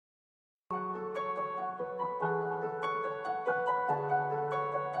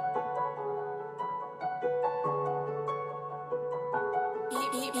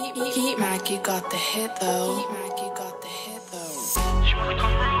Heat Mac, you got the hit though. Heat Mac, you got the hit though. She wanna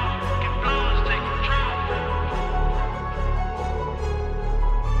come roll, give blows, take control.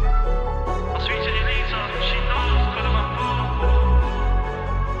 I'm sweet to the laser, she knows, calling my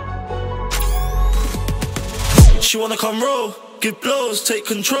phone. She wanna come roll, give blows, take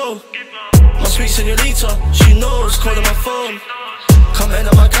control. My sweet señorita, she knows, calling my phone. Come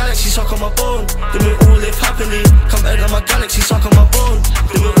enter my galaxy, suck on my bone. Then we all live happily. Come enter my galaxy, suck on my bone.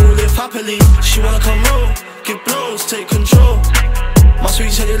 Then we all live happily. She wanna come roll, give blows, take control. My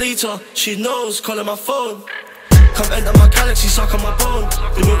sweet señorita, she knows, calling my phone. Come enter my galaxy, suck on my bone.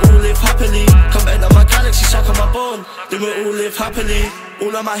 Then we all live happily. Come enter my galaxy, suck on my bone. Then we all live happily.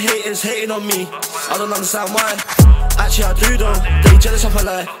 All of my haters hating on me, I don't understand why. Actually I do though, they jealous of my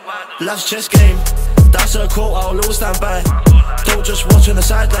life. Life's chess game, that's a quote I'll always stand by. Don't just watch on the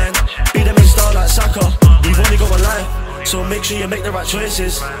sideline, be the main star like Saka. You've only got one life, so make sure you make the right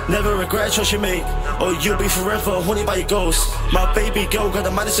choices. Never regret a choice you make, or you'll be forever haunted by your ghosts. My baby girl got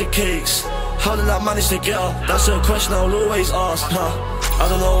the maddest of cakes. How did I manage to get her? That's a question I'll always ask. I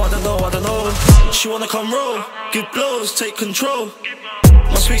don't know. She wanna come roll, give blows, take control.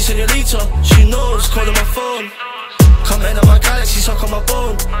 My sweet señorita, she knows, calling my phone. Come enter my galaxy, suck on my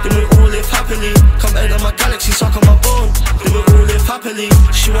bone. Then we all live happily. Come enter my galaxy, suck on my bone. Then we all live happily.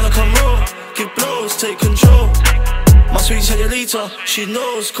 She wanna come roll, give blows, take control. My sweet señorita, she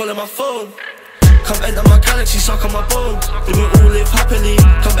knows, calling my phone. Come enter my galaxy, suck on my bone. Then we all live happily.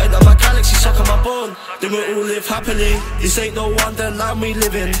 Come enter my galaxy, suck on my bone. Then we all live happily. This ain't no wonder like me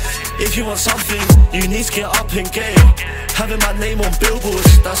living. If you want something, you need to get up and get it. Having my name on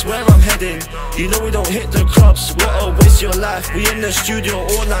billboards, that's where I'm heading. You know we don't hit the clubs, what a waste of your life. We in the studio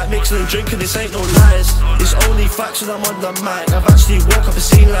all night mixing and drinking, this ain't no lies. It's only facts when I'm on the mic. I've actually woke up and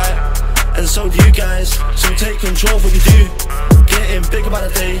seen light, and so do you guys. So take control of what you do, getting bigger by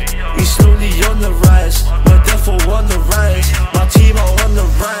the day. We slowly on the rise, we're therefore on the rise. My team are on the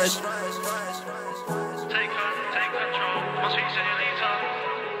rise. Take control, my sweet señorita.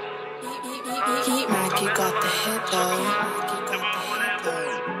 Heat Mac, you got the hit though.